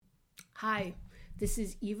Hi, this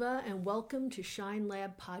is Eva, and welcome to Shine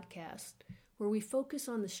Lab Podcast, where we focus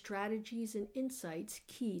on the strategies and insights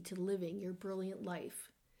key to living your brilliant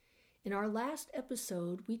life. In our last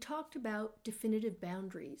episode, we talked about definitive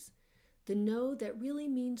boundaries, the no that really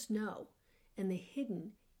means no, and the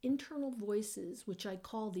hidden internal voices, which I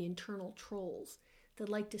call the internal trolls, that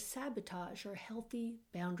like to sabotage our healthy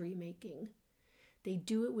boundary making. They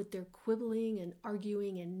do it with their quibbling and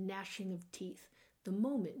arguing and gnashing of teeth the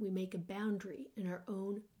moment we make a boundary in our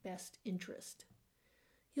own best interest.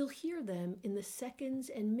 You'll hear them in the seconds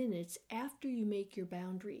and minutes after you make your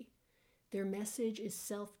boundary. Their message is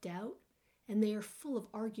self-doubt, and they are full of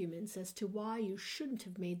arguments as to why you shouldn't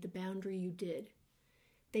have made the boundary you did.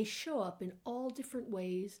 They show up in all different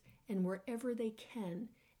ways and wherever they can,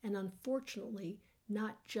 and unfortunately,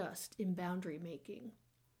 not just in boundary making.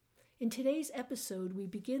 In today's episode, we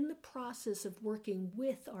begin the process of working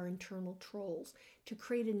with our internal trolls to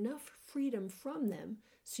create enough freedom from them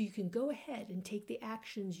so you can go ahead and take the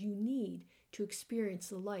actions you need to experience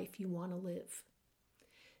the life you want to live.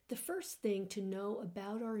 The first thing to know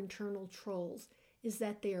about our internal trolls is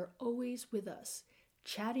that they are always with us,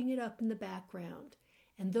 chatting it up in the background,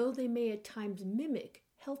 and though they may at times mimic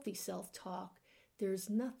healthy self-talk, there is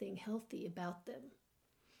nothing healthy about them.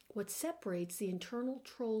 What separates the internal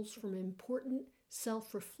trolls from important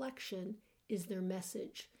self-reflection is their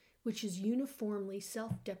message, which is uniformly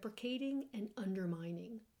self-deprecating and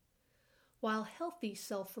undermining. While healthy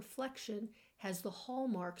self-reflection has the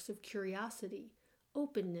hallmarks of curiosity,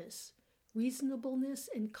 openness, reasonableness,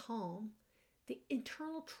 and calm, the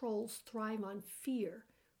internal trolls thrive on fear,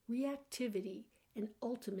 reactivity, and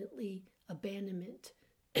ultimately abandonment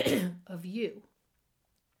of you.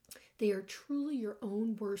 They are truly your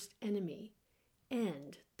own worst enemy,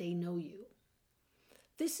 and they know you.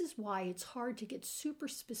 This is why it's hard to get super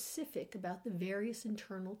specific about the various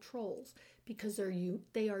internal trolls, because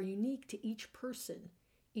they are unique to each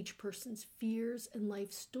person's fears and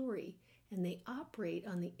life story, and they operate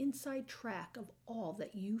on the inside track of all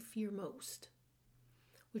that you fear most,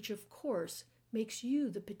 which of course makes you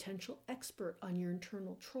the potential expert on your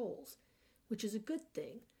internal trolls, which is a good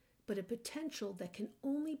thing, but a potential that can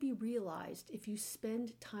only be realized if you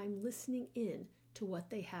spend time listening in to what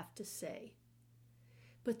they have to say.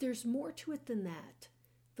 But there's more to it than that.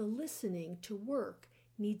 The listening to work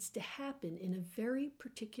needs to happen in a very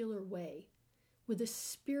particular way, with a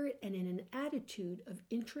spirit and in an attitude of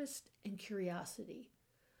interest and curiosity.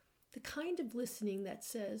 The kind of listening that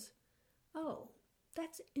says, "Oh,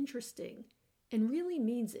 that's interesting," and really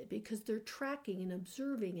means it because they're tracking and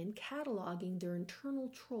observing and cataloging their internal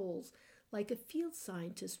trolls like a field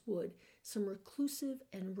scientist would some reclusive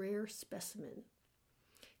and rare specimen.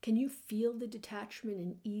 Can you feel the detachment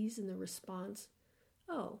and ease in the response?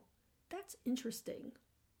 "Oh, that's interesting."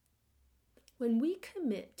 When we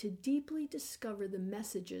commit to deeply discover the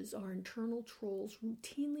messages our internal trolls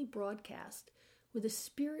routinely broadcast with a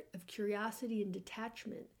spirit of curiosity and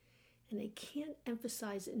detachment, and I can't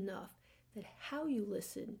emphasize enough that how you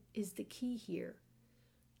listen is the key here,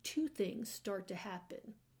 two things start to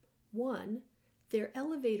happen. One, their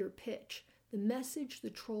elevator pitch, the message the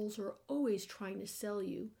trolls are always trying to sell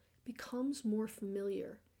you, becomes more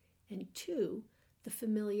familiar. And two, the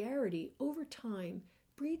familiarity over time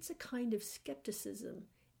breeds a kind of skepticism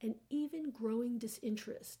and even growing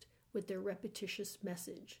disinterest with their repetitious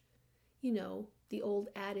message. You know, the old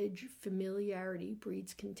adage, familiarity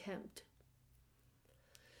breeds contempt.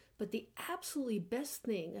 But the absolutely best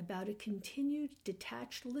thing about a continued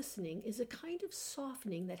detached listening is a kind of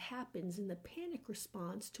softening that happens in the panic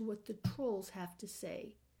response to what the trolls have to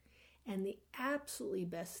say. And the absolutely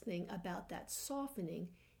best thing about that softening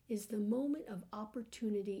is the moment of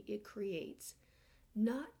opportunity it creates,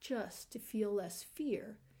 not just to feel less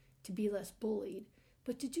fear, to be less bullied,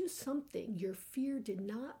 but to do something your fear did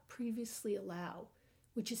not previously allow,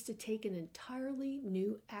 which is to take an entirely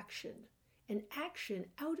new action. An action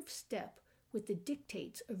out of step with the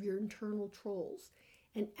dictates of your internal trolls,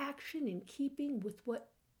 an action in keeping with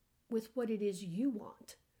what it is you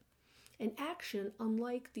want, an action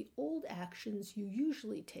unlike the old actions you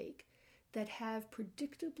usually take that have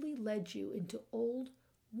predictably led you into old,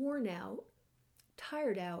 worn out,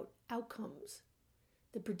 tired out outcomes,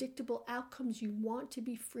 the predictable outcomes you want to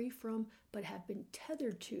be free from but have been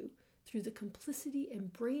tethered to through the complicity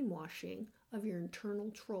and brainwashing of your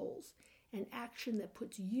internal trolls, an action that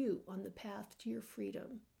puts you on the path to your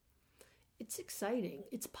freedom. It's exciting,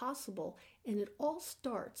 it's possible, and it all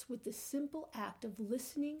starts with the simple act of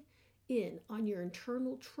listening in on your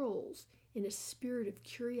internal trolls in a spirit of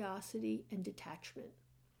curiosity and detachment.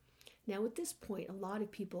 Now, at this point, a lot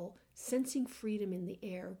of people sensing freedom in the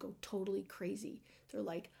air go totally crazy. They're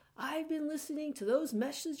like, I've been listening to those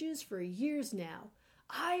messages for years now.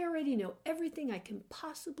 I already know everything I can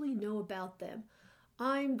possibly know about them.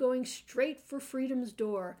 I'm going straight for freedom's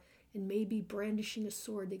door, and maybe brandishing a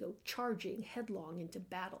sword, they go charging headlong into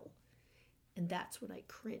battle. And that's when I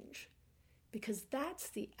cringe, because that's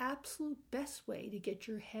the absolute best way to get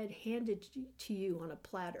your head handed to you on a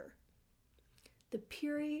platter. The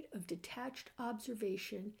period of detached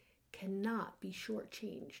observation cannot be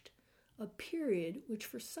shortchanged, a period which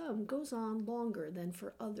for some goes on longer than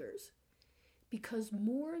for others, because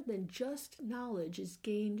more than just knowledge is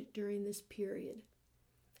gained during this period.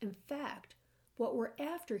 In fact, what we're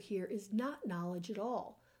after here is not knowledge at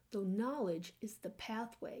all, though knowledge is the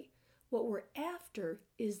pathway. What we're after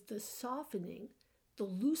is the softening, the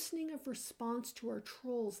loosening of response to our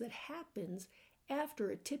trolls that happens after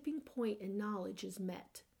a tipping point in knowledge is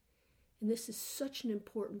met. And this is such an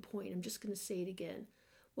important point. I'm just going to say it again.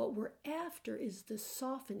 What we're after is the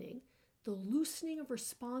softening, the loosening of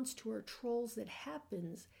response to our trolls that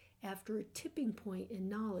happens after a tipping point in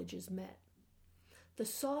knowledge is met. The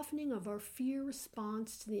softening of our fear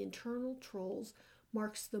response to the internal trolls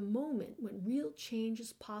marks the moment when real change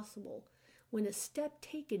is possible, when a step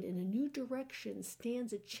taken in a new direction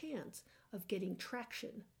stands a chance of getting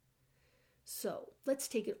traction. So, let's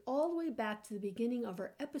take it all the way back to the beginning of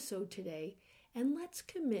our episode today, and let's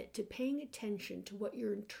commit to paying attention to what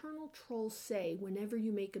your internal trolls say whenever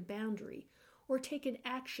you make a boundary or take an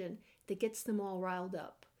action that gets them all riled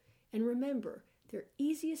up. And remember, they're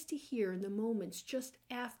easiest to hear in the moments just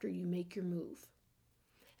after you make your move.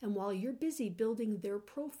 And while you're busy building their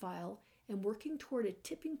profile and working toward a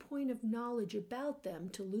tipping point of knowledge about them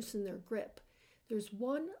to loosen their grip, there's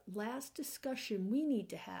one last discussion we need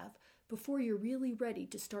to have before you're really ready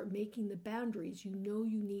to start making the boundaries you know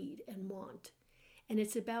you need and want. And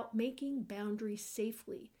it's about making boundaries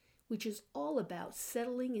safely, which is all about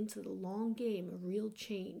settling into the long game of real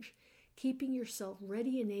change, keeping yourself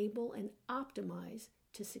ready and able and optimized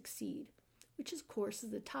to succeed, which of course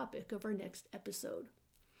is the topic of our next episode.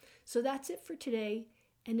 So that's it for today,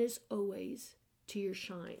 and as always, to your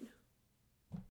shine.